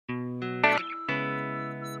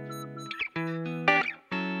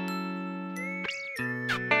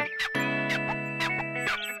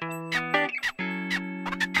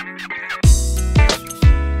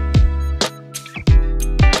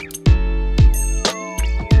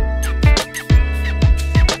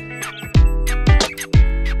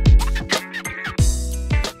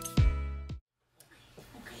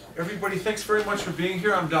everybody, thanks very much for being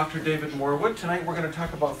here. I'm Dr. David Morwood. Tonight we're going to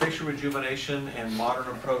talk about facial rejuvenation and modern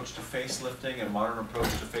approach to facelifting and modern approach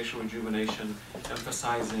to facial rejuvenation,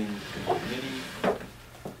 emphasizing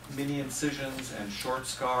mini incisions and short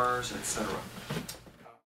scars, etc.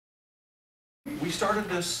 We started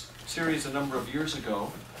this series a number of years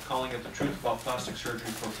ago, calling it The Truth About Plastic Surgery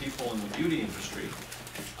for People in the Beauty Industry,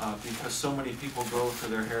 because so many people go to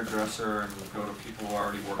their hairdresser and go to people who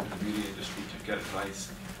already work in the beauty industry to get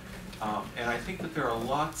advice. And I think that there are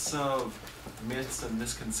lots of myths and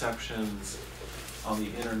misconceptions on the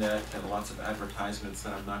internet and lots of advertisements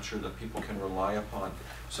that I'm not sure that people can rely upon.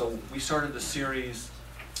 So we started the series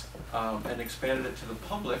and expanded it to the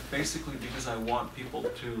public, basically because I want people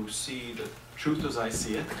to see the truth as I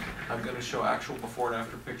see it. I'm going to show actual before and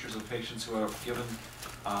after pictures of patients who have given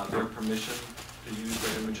their permission to use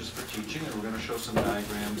their images for teaching, and we're going to show some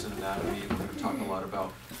diagrams and anatomy, and we're going to talk a lot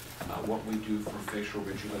about what we do for facial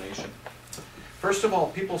rejuvenation. First of all,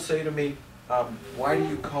 people say to me, why do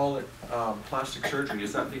you call it plastic surgery?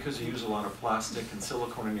 Is that because you use a lot of plastic and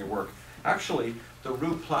silicone in your work? Actually, the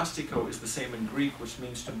root plastiko is the same in Greek, which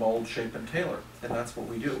means to mold, shape, and tailor, and that's what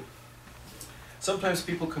we do. Sometimes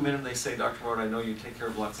people come in and they say, Dr. Morwood, I know you take care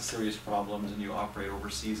of lots of serious problems and you operate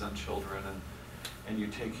overseas on children and you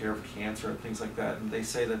take care of cancer and things like that, and they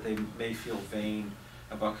say that they may feel vain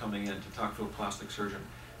about coming in to talk to a plastic surgeon.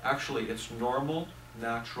 Actually, it's normal,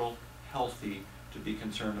 natural, healthy to be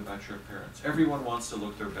concerned about your appearance. Everyone wants to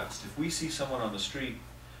look their best. If we see someone on the street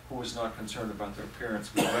who is not concerned about their appearance,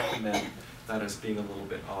 we recommend that as being a little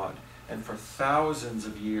bit odd. And for thousands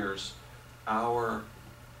of years, our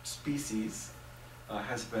species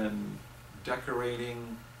has been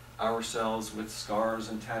decorating ourselves with scars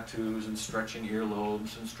and tattoos and stretching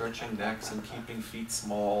earlobes and stretching necks and keeping feet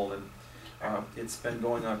small, and it's been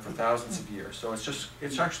going on for thousands of years. So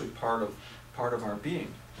it's actually part of our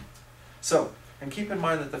being. So, and keep in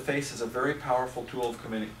mind that the face is a very powerful tool of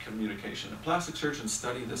communication. And plastic surgeons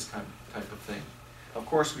study this type of thing. Of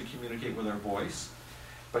course, we communicate with our voice,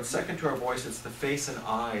 but second to our voice, it's the face and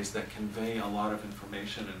eyes that convey a lot of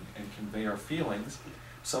information and convey our feelings.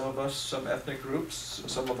 Some of us, some ethnic groups,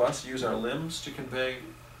 some of us use our limbs to convey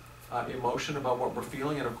emotion about what we're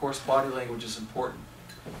feeling, and of course body language is important.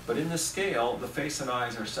 But in this scale, the face and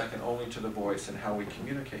eyes are second only to the voice in how we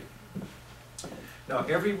communicate. Now,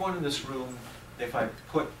 everyone in this room, if I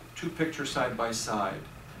put two pictures side by side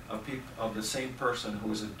of the same person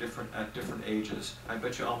who is at different ages, I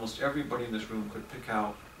bet you almost everybody in this room could pick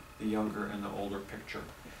out the younger and the older picture.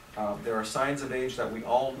 There are signs of age that we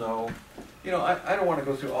all know. You know, I don't want to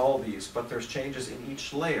go through all of these, but there's changes in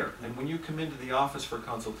each layer. And when you come into the office for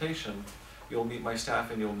consultation, you'll meet my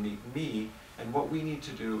staff and you'll meet me. And what we need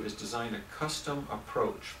to do is design a custom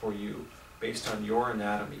approach for you based on your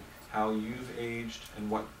anatomy, how you've aged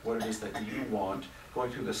and what it is that you want,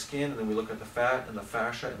 going through the skin, and then we look at the fat and the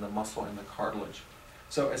fascia and the muscle and the cartilage.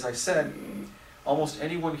 So as I said, almost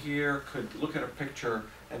anyone here could look at a picture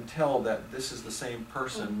and tell that this is the same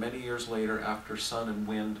person many years later after sun and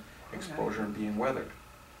wind exposure and being weathered.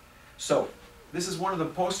 So this is one of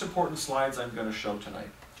the most important slides I'm going to show tonight.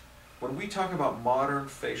 When we talk about modern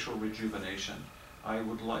facial rejuvenation, I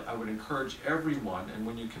would encourage everyone, and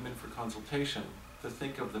when you come in for consultation, to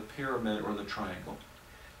think of the pyramid or the triangle,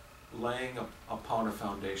 laying upon a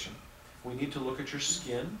foundation. We need to look at your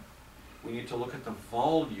skin. We need to look at the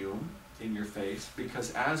volume in your face,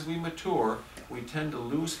 because as we mature, we tend to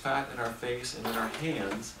lose fat in our face and in our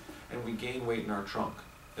hands, and we gain weight in our trunk.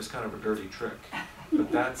 It's kind of a dirty trick,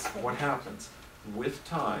 but that's what happens. With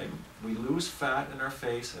time, we lose fat in our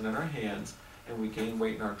face and in our hands, and we gain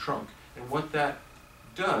weight in our trunk. And what that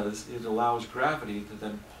does is allows gravity to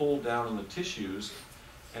then pull down on the tissues,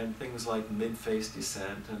 and things like mid-face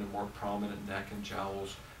descent and a more prominent neck and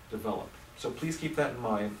jowls develop. So please keep that in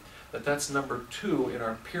mind, that that's number 2 in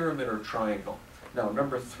our pyramid or triangle. Now,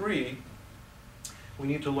 number 3, we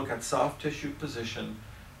need to look at soft tissue position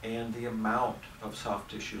and the amount of soft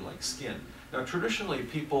tissue like skin. Now, traditionally,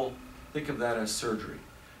 people think of that as surgery,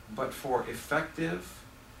 but for effective,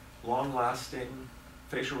 long-lasting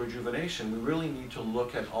facial rejuvenation, we really need to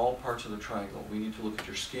look at all parts of the triangle. We need to look at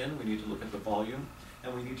your skin, we need to look at the volume,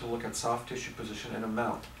 and we need to look at soft tissue position and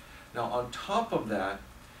amount. Now, on top of that,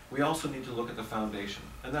 we also need to look at the foundation,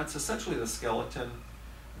 and that's essentially the skeleton,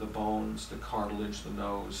 the bones, the cartilage, the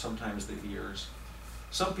nose, sometimes the ears.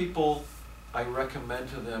 Some people, I recommend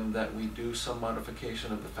to them that we do some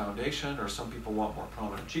modification of the foundation, or some people want more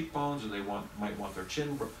prominent cheekbones, or they might want their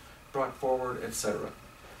chin brought forward, etc.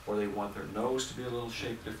 Or they want their nose to be a little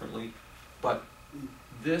shaped differently. But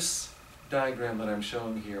this diagram that I'm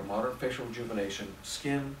showing here, modern facial rejuvenation,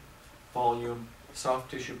 skin, volume,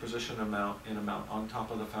 soft tissue position amount on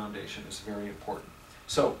top of the foundation is very important.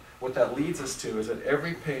 So what that leads us to is that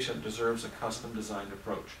every patient deserves a custom designed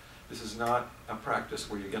approach. This is not a practice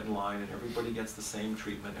where you get in line and everybody gets the same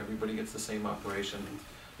treatment, everybody gets the same operation.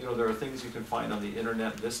 You know, there are things you can find on the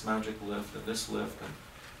internet, this magic lift and this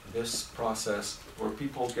this process, where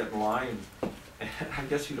people get in line and I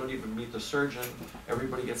guess you don't even meet the surgeon,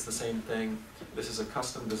 everybody gets the same thing. This is a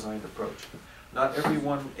custom designed approach. Not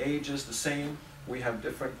everyone ages the same. We have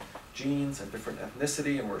different genes and different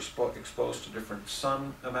ethnicity, and we're exposed to different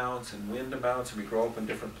sun amounts and wind amounts, and we grow up in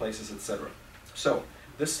different places, etc. So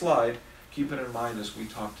this slide, keep it in mind as we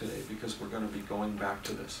talk today, because we're going to be going back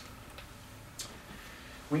to this.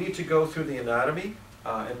 We need to go through the anatomy,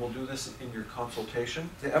 and we'll do this in your consultation.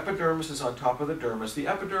 The epidermis is on top of the dermis. The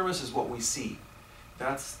epidermis is what we see.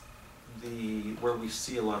 That's where we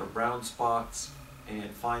see a lot of brown spots and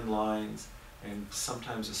fine lines, and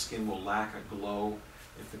sometimes the skin will lack a glow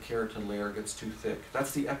if the keratin layer gets too thick.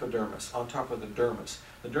 That's the epidermis, on top of the dermis.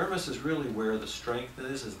 The dermis is really where the strength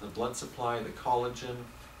is the blood supply, the collagen,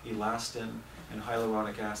 elastin, and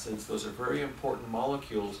hyaluronic acids. Those are very important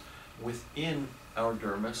molecules within our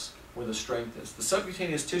dermis where the strength is. The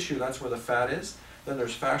subcutaneous tissue, that's where the fat is. Then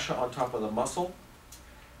there's fascia on top of the muscle,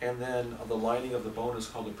 and then the lining of the bone is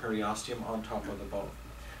called the periosteum on top of the bone.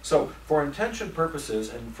 So for intention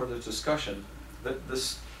purposes and for this discussion,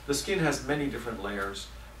 the skin has many different layers,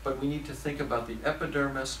 but we need to think about the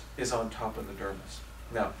epidermis is on top of the dermis.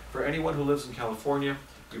 Now, for anyone who lives in California,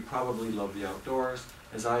 you probably love the outdoors,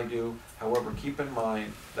 as I do. However, keep in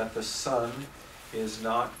mind that the sun is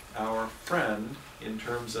not our friend in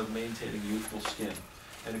terms of maintaining youthful skin.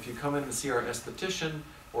 And if you come in and see our esthetician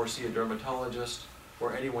or see a dermatologist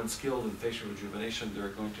or anyone skilled in facial rejuvenation, they're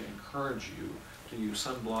going to encourage you to use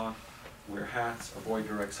sunblock, wear hats, avoid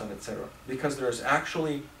direct sun, etc. Because there's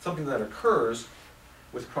actually something that occurs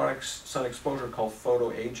with chronic sun exposure called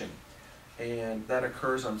photoaging. And that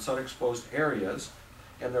occurs on sun-exposed areas,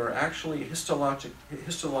 and there are actually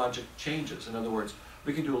histologic changes. In other words,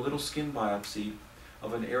 we can do a little skin biopsy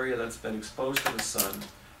of an area that's been exposed to the sun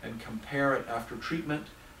and compare it after treatment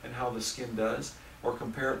and how the skin does, or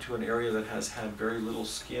compare it to an area that has had very little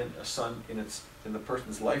sun in the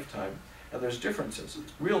person's lifetime. And there's differences,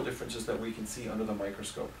 real differences that we can see under the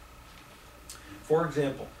microscope. For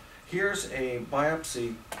example, here's a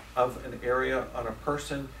biopsy of an area on a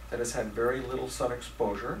person that has had very little sun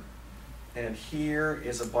exposure. And here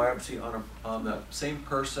is a biopsy on the same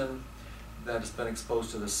person that has been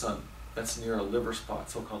exposed to the sun. That's near a liver spot,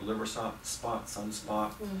 so-called liver spot,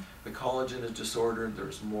 sunspot. The collagen is disordered,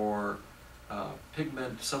 there's more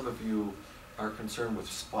pigment. Some of you are concerned with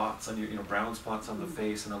spots on your, brown spots on the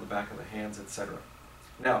face and on the back of the hands, etc.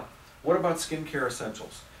 Now, what about skincare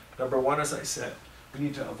essentials? Number one, as I said, we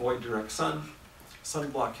need to avoid direct sun.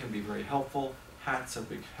 Sunblock can be very helpful. Hats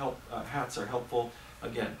are helpful.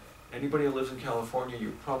 Again, anybody who lives in California,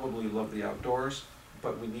 you probably love the outdoors,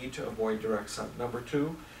 but we need to avoid direct sun. Number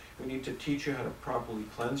two, we need to teach you how to properly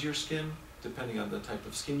cleanse your skin, depending on the type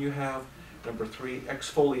of skin you have. Number three,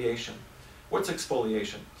 exfoliation. What's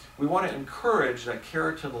exfoliation? We want to encourage that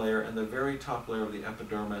keratin layer and the very top layer of the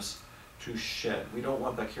epidermis to shed. We don't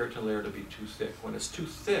want that keratin layer to be too thick. When it's too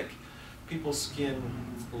thick, people's skin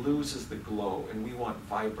loses the glow, and we want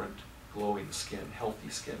vibrant, glowing skin, healthy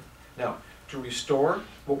skin. Now, to restore,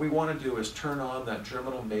 what we want to do is turn on that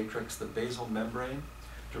germinal matrix, the basal membrane,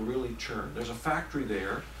 to really churn. There's a factory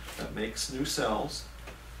there that makes new cells.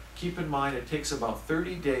 Keep in mind, it takes about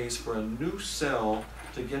 30 days for a new cell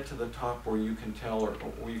to get to the top where you can tell,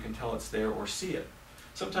 or you can tell it's there or see it.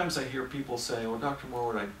 Sometimes I hear people say, "Oh, Dr.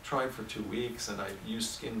 Morwood, I tried for 2 weeks and I used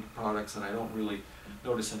skin products and I don't really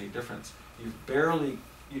notice any difference."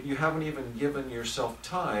 You haven't even given yourself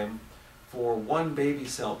time for one baby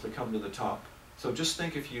cell to come to the top. So just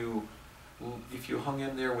think if you hung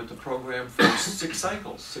in there with the program for 6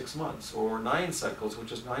 cycles, 6 months, or 9 cycles,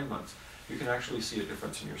 which is 9 months, you can actually see a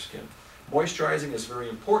difference in your skin. Moisturizing is very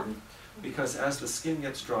important because as the skin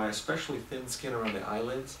gets dry, especially thin skin around the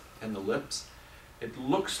eyelids and the lips, it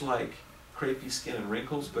looks like crepey skin and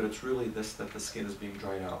wrinkles, but it's really that the skin is being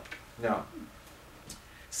dried out. Now,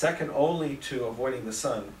 second only to avoiding the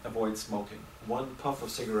sun, avoid smoking. 1 puff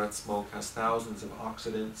of cigarette smoke has thousands of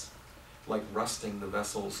oxidants, like rusting the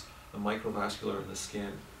vessels, the microvascular in the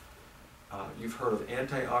skin. You've heard of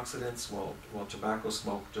antioxidants. Well, tobacco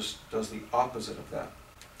smoke just does the opposite of that.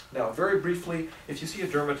 Now, very briefly, if you see a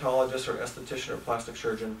dermatologist or esthetician or plastic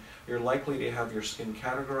surgeon, you're likely to have your skin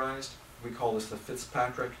categorized. We call this the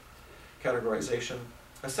Fitzpatrick categorization.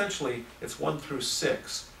 Essentially, it's 1 through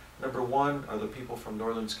 6. Number 1 are the people from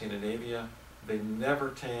northern Scandinavia. They never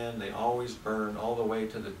tan, they always burn, all the way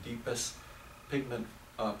to the deepest pigment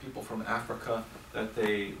people from Africa, that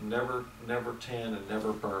they never tan and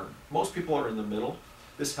never burn. Most people are in the middle.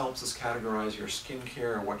 This helps us categorize your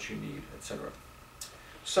skincare and what you need, etc.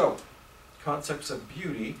 So, concepts of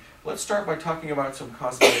beauty. Let's start by talking about some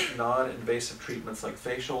cosmetic non-invasive treatments like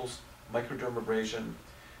facials, microdermabrasion,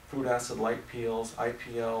 food acid light peels,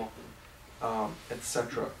 IPL,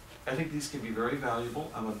 etc. I think these can be very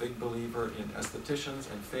valuable. I'm a big believer in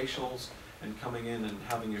estheticians and facials and coming in and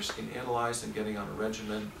having your skin analyzed and getting on a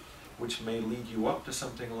regimen, which may lead you up to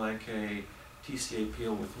something like a TCA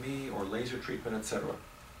peel with me or laser treatment, etc.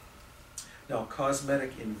 Now,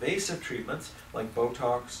 cosmetic invasive treatments like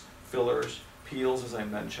Botox, fillers, peels, as I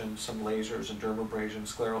mentioned, some lasers and dermabrasion,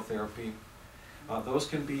 sclerotherapy, those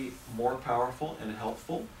can be more powerful and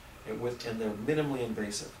helpful, and they're minimally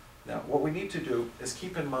invasive. Now, what we need to do is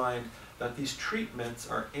keep in mind that these treatments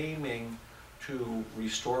are aiming to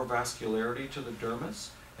restore vascularity to the dermis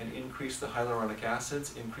and increase the hyaluronic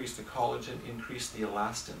acids, increase the collagen, increase the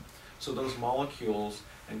elastin. So those molecules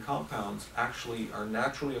and compounds actually are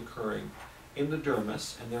naturally occurring in the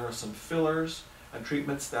dermis, and there are some fillers and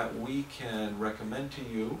treatments that we can recommend to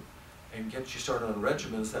you and get you started on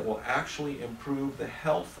regimens that will actually improve the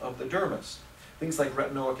health of the dermis. Things like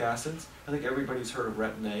retinoic acids. I think everybody's heard of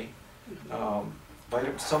Retin-A.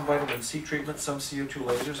 Some vitamin C treatments, some CO2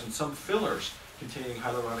 lasers, and some fillers containing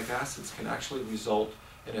hyaluronic acids can actually result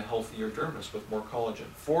in a healthier dermis with more collagen.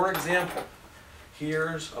 For example,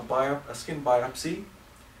 here's a skin biopsy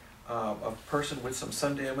of a person with some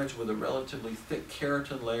sun damage with a relatively thick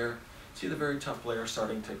keratin layer. See the very top layer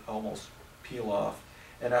starting to almost peel off.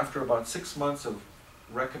 And after about 6 months of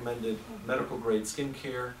recommended medical grade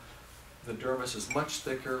skincare, the dermis is much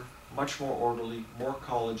thicker, much more orderly, more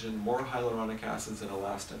collagen, more hyaluronic acids and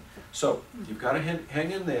elastin. So you've got to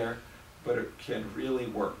hang in there, but it can really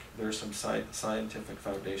work. There's some scientific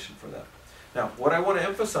foundation for that. Now, what I want to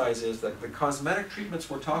emphasize is that the cosmetic treatments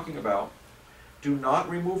we're talking about do not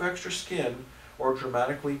remove extra skin or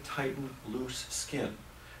dramatically tighten loose skin.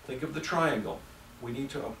 Think of the triangle. We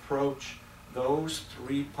need to approach those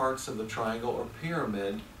 3 parts of the triangle or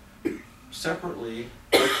pyramid separately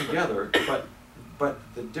or together, but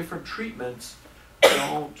the different treatments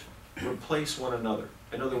don't replace one another.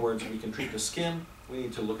 In other words, we can treat the skin, we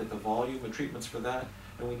need to look at the volume of treatments for that,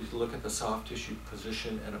 and we need to look at the soft tissue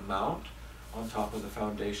position and amount on top of the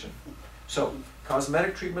foundation. So,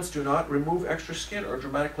 cosmetic treatments do not remove extra skin or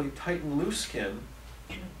dramatically tighten loose skin,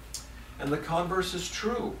 and the converse is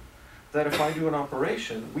true, that if I do an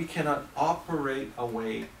operation, we cannot operate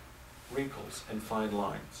away wrinkles and fine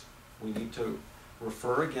lines. We need to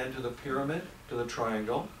refer again to the pyramid, to the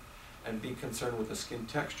triangle, and be concerned with the skin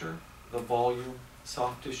texture, the volume,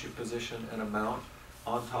 soft tissue position, and amount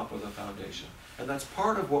on top of the foundation. And that's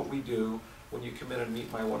part of what we do when you come in and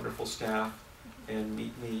meet my wonderful staff and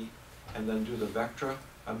meet me and then do the Vectra.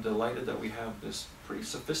 I'm delighted that we have this pretty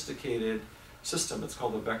sophisticated system. It's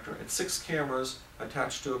called the Vectra. It's 6 cameras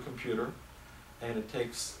attached to a computer, and it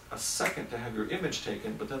takes a second to have your image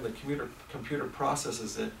taken, but then the computer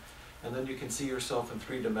processes it, and then you can see yourself in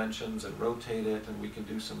 3 dimensions and rotate it, and we can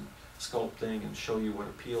do some sculpting and show you what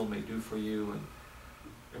a peel may do for you and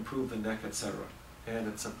improve the neck, etc. And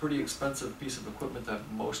it's a pretty expensive piece of equipment that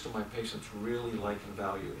most of my patients really like and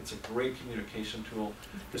value. It's a great communication tool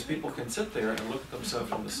because people can sit there and look at themselves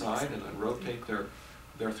from the side and then rotate their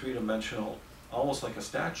 3-dimensional, almost like a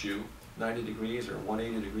statue, 90 degrees or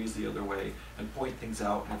 180 degrees the other way, and point things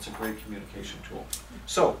out, and it's a great communication tool.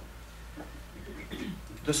 So,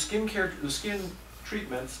 the skin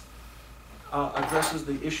treatments addresses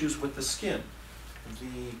the issues with the skin.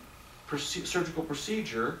 The surgical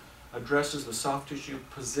procedure addresses the soft tissue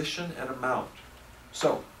position and amount.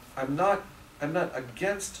 So, I'm not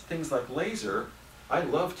against things like laser. I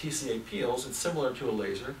love TCA peels. It's similar to a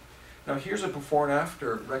laser. Now here's a before and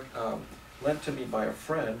after lent to me by a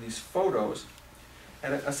friend, these photos.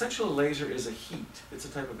 And essentially a laser is a heat. It's a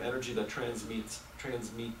type of energy that transmits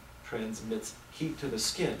heat to the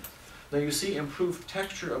skin. Now you see improved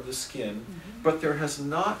texture of the skin, but there has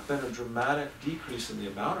not been a dramatic decrease in the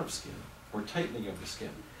amount of skin or tightening of the skin.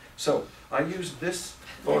 So I use this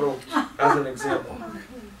photo as an example.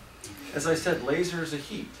 As I said, laser is a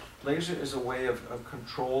heat. Laser is a way of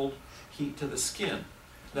controlled heat to the skin.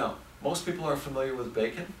 Now, most people are familiar with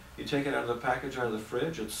bacon. You take it out of the package, out of the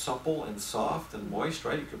fridge, it's supple and soft and moist,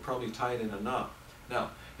 right? You could probably tie it in a knot.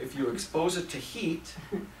 Now, if you expose it to heat,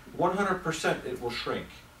 100% it will shrink.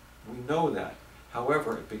 We know that.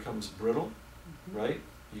 However, it becomes brittle, right?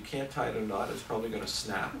 You can't tie it in a knot, it's probably going to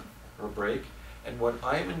snap or break. And what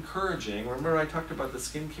I'm encouraging, remember I talked about the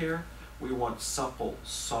skincare? We want supple,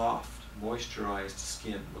 soft, moisturized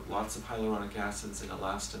skin with lots of hyaluronic acids and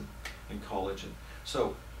elastin and collagen.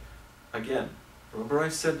 So again, remember I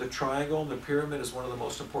said the triangle and the pyramid is one of the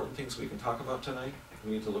most important things we can talk about tonight?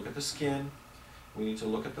 We need to look at the skin, we need to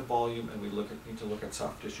look at the volume, and we need to look at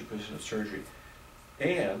soft tissue position of surgery.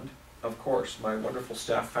 And, of course, my wonderful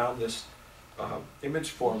staff found this image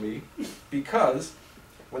for me, because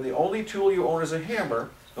when the only tool you own is a hammer,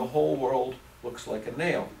 the whole world looks like a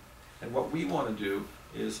nail. And what we want to do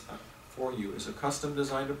is, for you, is a custom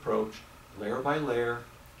designed approach, layer by layer,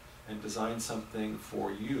 and design something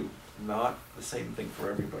for you, not the same thing for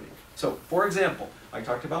everybody. So, for example, I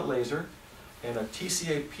talked about laser, and a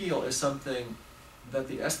TCA peel is something that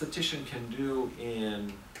the esthetician can do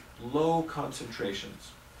in low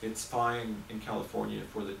concentrations. It's fine in California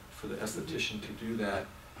for the esthetician to do that,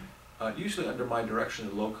 usually under my direction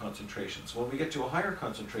in low concentrations. When we get to a higher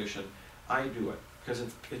concentration, I do it because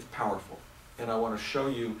it's powerful, and I want to show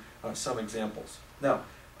you some examples. Now,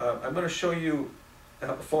 I'm going to show you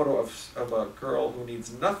a photo of a girl who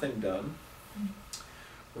needs nothing done.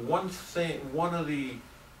 One of the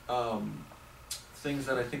things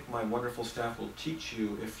that I think my wonderful staff will teach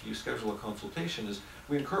you if you schedule a consultation is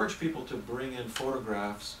we encourage people to bring in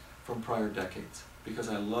photographs from prior decades, because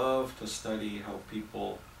I love to study how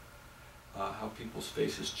people's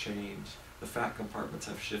faces change, the fat compartments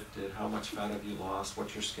have shifted, how much fat have you lost,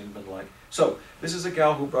 what's your skin been like. So this is a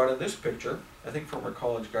gal who brought in this picture, I think from her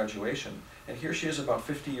college graduation, and here she is about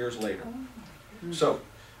 50 years later. So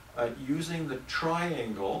using the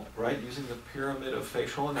triangle, right, using the pyramid of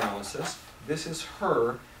facial analysis, this is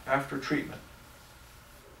her after treatment.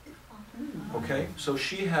 Okay, so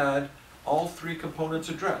she had all three components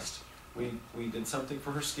addressed. We did something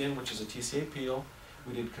for her skin, which is a TCA peel.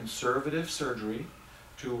 We did conservative surgery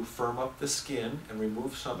to firm up the skin and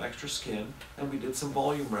remove some extra skin, and we did some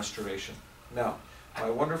volume restoration. Now, my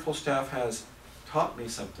wonderful staff has taught me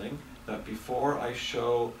something, that before I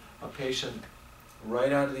show a patient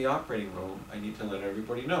right out of the operating room, I need to let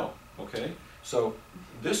everybody know, okay? So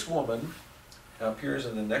this woman appears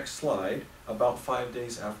in the next slide about 5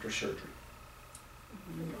 days after surgery.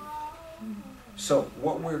 So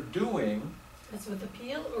what we're doing... That's with the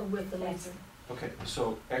peel or with the laser? Okay,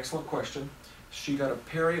 so excellent question. She got a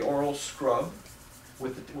perioral scrub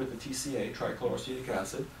with the TCA, trichloroacetic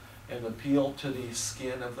acid, and the peel to the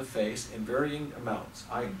skin of the face in varying amounts.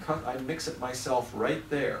 I mix it myself right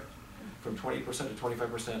there, from 20% to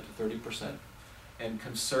 25% to 30%, and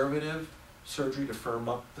conservative surgery to firm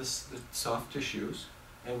up the soft tissues,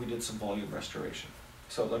 and we did some volume restoration.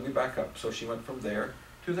 So let me back up. So she went from there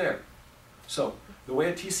to there. So the way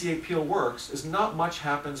a TCA peel works is not much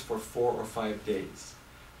happens for 4 or 5 days.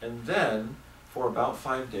 And then for about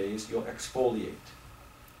 5 days, you'll exfoliate.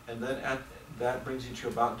 And then that brings you to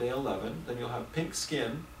about day 11. Then you'll have pink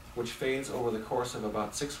skin, which fades over the course of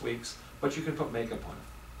about 6 weeks, but you can put makeup on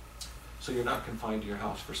it. So you're not confined to your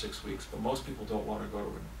house for 6 weeks, but most people don't want to go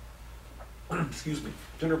to an excuse me,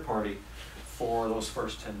 dinner party for those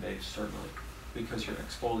first 10 days, certainly, because you're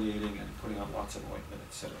exfoliating and putting on lots of ointment,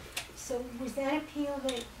 etc. So was that a peel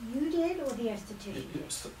that you did or the esthetician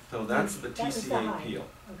did? So that's the TCA peel.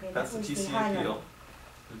 Okay, that's the TCA peel.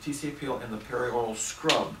 The TCA peel and the perioral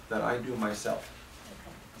scrub that I do myself.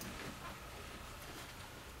 Okay.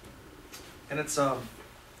 And it's I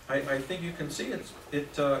think you can see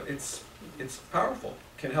it's powerful,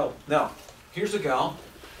 can help. Now, here's a gal.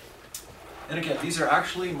 And again, these are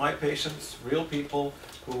actually my patients, real people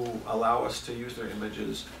who allow us to use their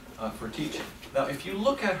images for teaching. Now, if you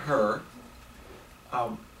look at her,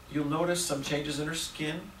 you'll notice some changes in her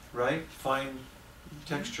skin, right? Fine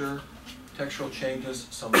textural changes,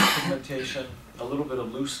 some pigmentation, a little bit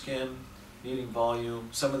of loose skin, needing volume.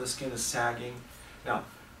 Some of the skin is sagging. Now,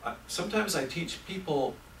 sometimes I teach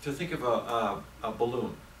people to think of a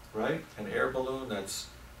balloon, right? An air balloon that's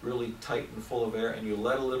really tight and full of air, and you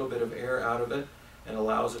let a little bit of air out of it and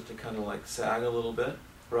allows it to kind of like sag a little bit,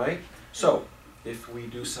 right? So if we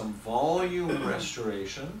do some volume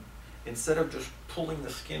restoration, instead of just pulling the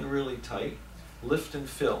skin really tight, lift and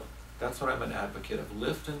fill. That's what I'm an advocate of.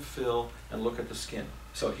 Lift and fill and look at the skin.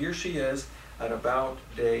 So here she is at about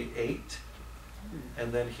day 8,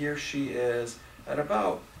 and then here she is at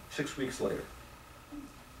about 6 weeks later.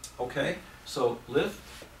 Okay, so lift,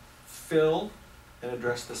 fill, and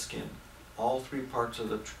address the skin. All 3 parts of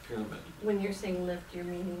the pyramid. When you're saying lift, you're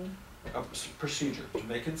meaning? A procedure to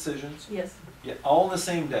make incisions. Yes. Yeah, all the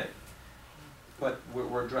same day. But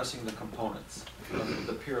we're addressing the components of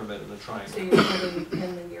the pyramid and the triangle. So you're filling,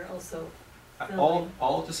 and then you're also filling.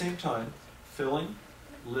 All at the same time, filling,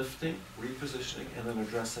 lifting, repositioning, and then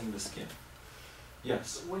addressing the skin.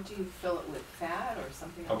 Yes. What do you fill it with, fat or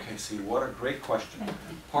something else? Okay, see, what a great question.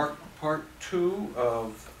 Part two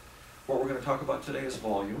of what we're gonna talk about today is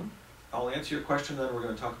volume. I'll answer your question, then we're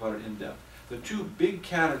gonna talk about it in depth. The two big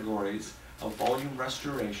categories of volume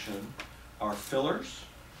restoration are fillers.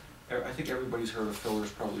 I think everybody's heard of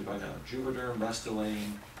fillers probably by now. Juvederm,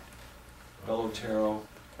 Restylane, Belotero,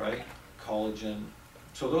 right? Collagen.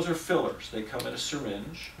 So those are fillers. They come in a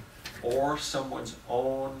syringe or someone's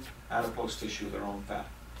own adipose tissue, their own fat.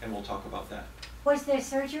 And we'll talk about that. Was there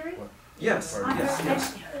surgery? Yes,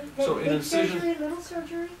 yes. So an Big incision, surgery, little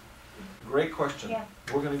surgery? great question. Yeah.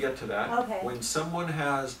 We're gonna get to that. Okay. When someone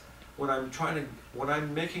has, when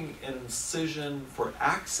I'm making an incision for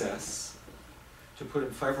access to put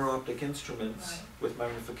in fiber optic instruments Right. with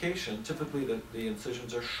magnification, typically the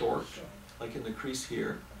incisions are short, like in the crease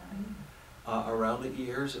here, around the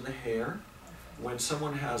ears and the hair. When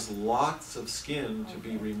someone has lots of skin to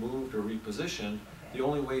be removed or repositioned, the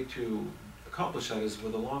only way to accomplish that is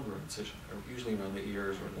with a longer incision, or usually around the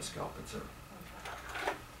ears or in the scalp, etc.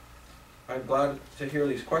 I'm glad to hear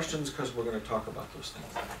these questions because we're going to talk about those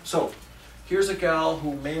things. So, here's a gal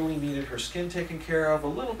who mainly needed her skin taken care of, a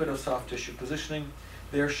little bit of soft tissue positioning.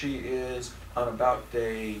 There she is on about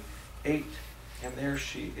day 8, and there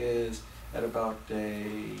she is at about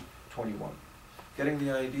day 21. Getting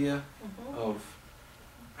the idea of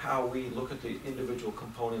how we look at the individual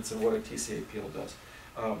components and what a TCA peel does.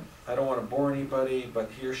 I don't want to bore anybody, but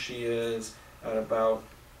here she is at about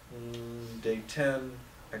day 10,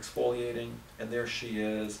 exfoliating, and there she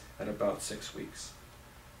is at about 6 weeks.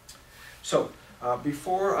 So,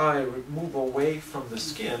 before I move away from the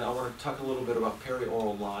skin, I want to talk a little bit about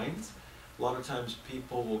perioral lines. A lot of times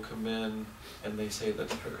people will come in and they say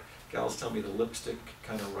that gals tell me the lipstick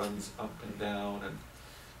kind of runs up and down, and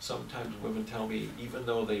sometimes women tell me even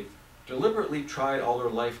though they've deliberately tried all their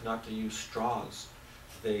life not to use straws,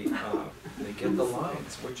 they get the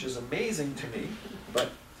lines, which is amazing to me. But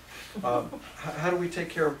how do we take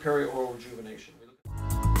care of perioral rejuvenation?